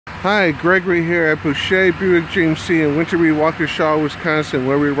Hi, Gregory here at Boucher Buick GMC in Winter Waukesha, Wisconsin,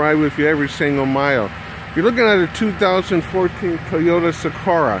 where we ride with you every single mile. You're looking at a 2014 Toyota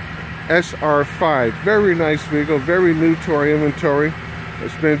Sequoia SR5. Very nice vehicle, very new to our inventory.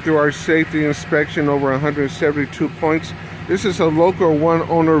 It's been through our safety inspection, over 172 points. This is a local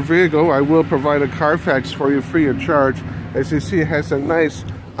one-owner vehicle. I will provide a Carfax for you free of charge. As you see, it has a nice,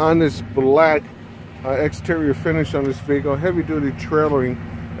 honest black exterior finish on this vehicle. Heavy-duty trailering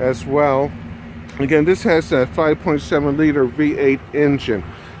as well. Again, this has a 5.7 liter V8 engine.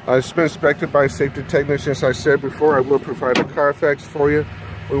 It's been inspected by safety technicians. I said before, I will provide a Carfax for you.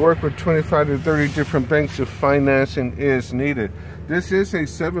 We work with 25 to 30 different banks if financing is needed. This is a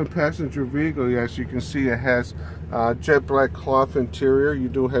 7-passenger vehicle. As you can see, it has jet black cloth interior. You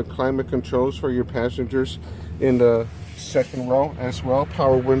do have climate controls for your passengers in the second row as well.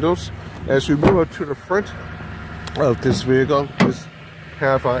 Power windows. As we move up to the front of this vehicle,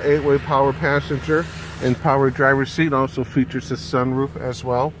 have an 8-way power passenger and power driver seat. Also features a sunroof as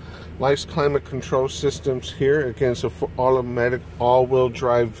well. Nice climate control systems here. Again, it's an automatic all-wheel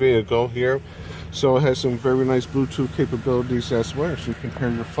drive vehicle here, so it has some very nice Bluetooth capabilities as well, so you can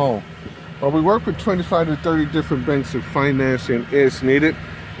pair your phone. Well, we work with 25 to 30 different banks if financing is needed,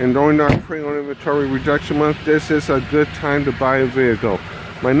 and during our pre-owned inventory reduction month, this is a good time to buy a vehicle.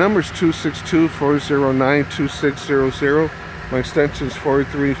 My number is 262-409-2600. My extension is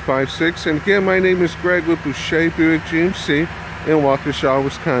 4356. And again, my name is Greg with Boucher Buick GMC in Waukesha,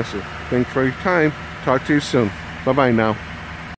 Wisconsin. Thanks for your time. Talk to you soon. Bye-bye now.